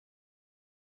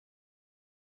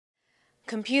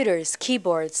Computers,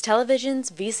 keyboards,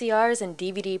 televisions, VCRs, and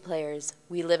DVD players.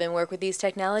 We live and work with these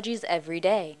technologies every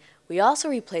day. We also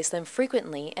replace them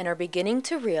frequently and are beginning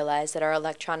to realize that our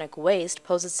electronic waste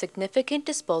poses significant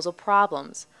disposal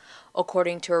problems.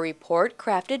 According to a report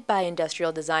crafted by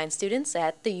industrial design students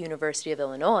at the University of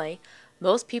Illinois,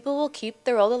 most people will keep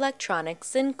their old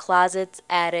electronics in closets,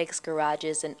 attics,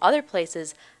 garages, and other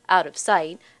places out of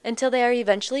sight until they are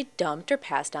eventually dumped or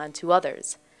passed on to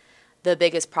others. The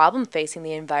biggest problem facing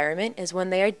the environment is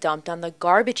when they are dumped on the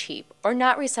garbage heap or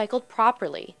not recycled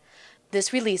properly.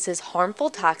 This releases harmful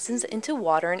toxins into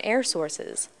water and air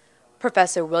sources.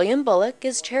 Professor William Bullock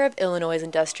is chair of Illinois'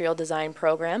 Industrial Design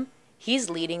Program. He's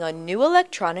leading a new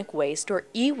electronic waste or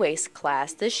e-waste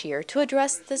class this year to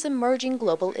address this emerging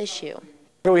global issue.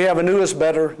 We have a new is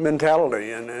better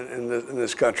mentality in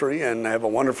this country and have a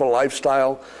wonderful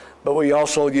lifestyle, but we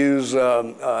also use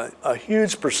a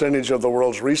huge percentage of the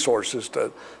world's resources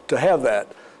to have that.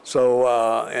 So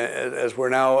as we're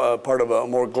now part of a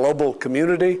more global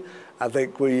community, I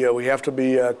think we have to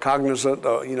be cognizant,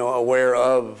 aware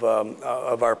of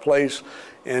our place,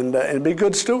 and be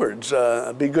good stewards,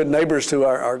 be good neighbors to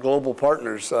our global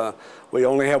partners. We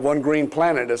only have one green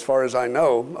planet, as far as I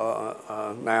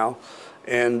know now,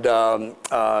 and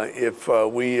if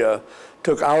we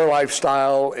took our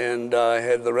lifestyle and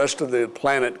had the rest of the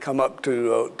planet come up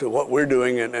to what we're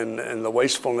doing and the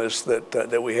wastefulness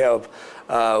that we have,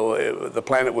 the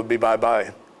planet would be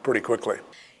bye-bye pretty quickly.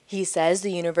 He says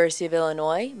the University of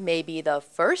Illinois may be the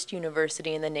first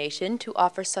university in the nation to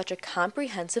offer such a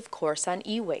comprehensive course on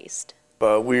e-waste.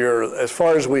 We are, as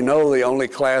far as we know, the only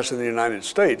class in the United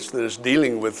States that is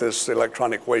dealing with this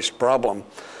electronic waste problem.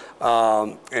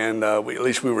 At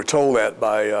least we were told that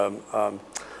by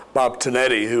Bob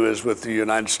Tonetti, who is with the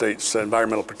United States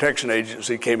Environmental Protection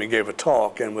Agency, came and gave a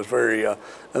talk and was very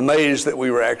amazed that we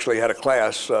actually had a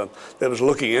class that was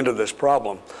looking into this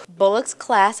problem. Bullock's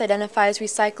class identifies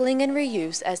recycling and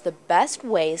reuse as the best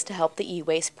ways to help the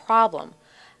e-waste problem.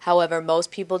 However,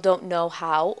 most people don't know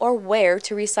how or where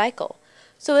to recycle.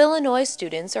 So Illinois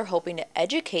students are hoping to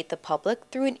educate the public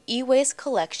through an e-waste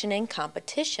collection and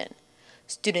competition.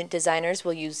 Student designers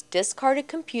will use discarded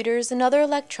computers and other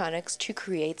electronics to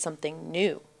create something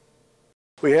new.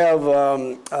 We have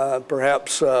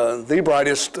perhaps the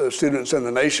brightest students in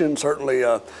the nation. Certainly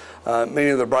many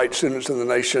of the bright students in the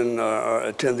nation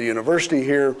attend the university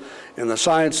here in the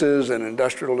sciences and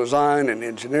industrial design and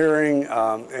engineering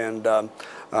and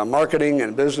marketing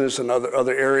and business and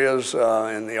other areas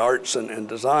in the arts and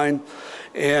design.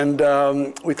 And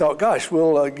we thought, gosh,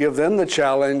 we'll give them the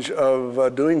challenge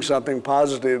of doing something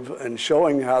positive and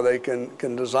showing how they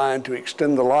can design to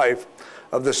extend the life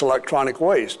of this electronic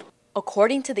waste.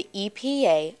 According to the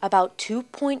EPA, about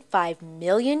 2.5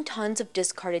 million tons of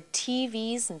discarded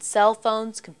TVs and cell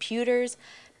phones, computers,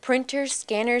 printers,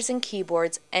 scanners, and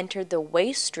keyboards entered the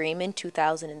waste stream in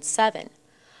 2007.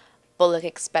 Bullock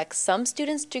expects some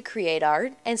students to create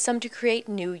art and some to create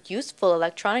new useful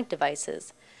electronic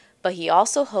devices. But he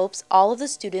also hopes all of the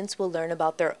students will learn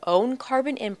about their own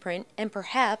carbon imprint and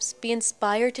perhaps be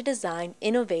inspired to design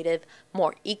innovative,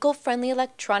 more eco-friendly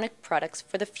electronic products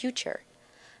for the future.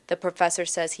 The professor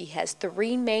says he has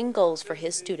 3 main goals for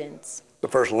his students. The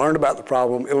first, learn about the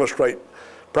problem, illustrate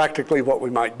practically what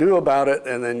we might do about it,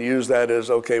 and then use that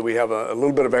as, okay, we have a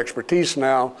little bit of expertise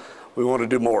now, we want to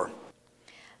do more.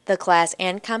 The class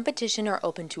and competition are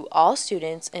open to all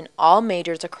students in all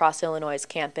majors across Illinois'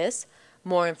 campus.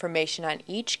 More information on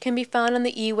each can be found on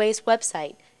the eWaste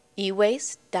website,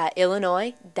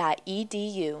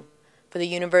 ewaste.illinois.edu. For the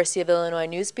University of Illinois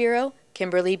News Bureau,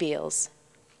 Kimberly Beals.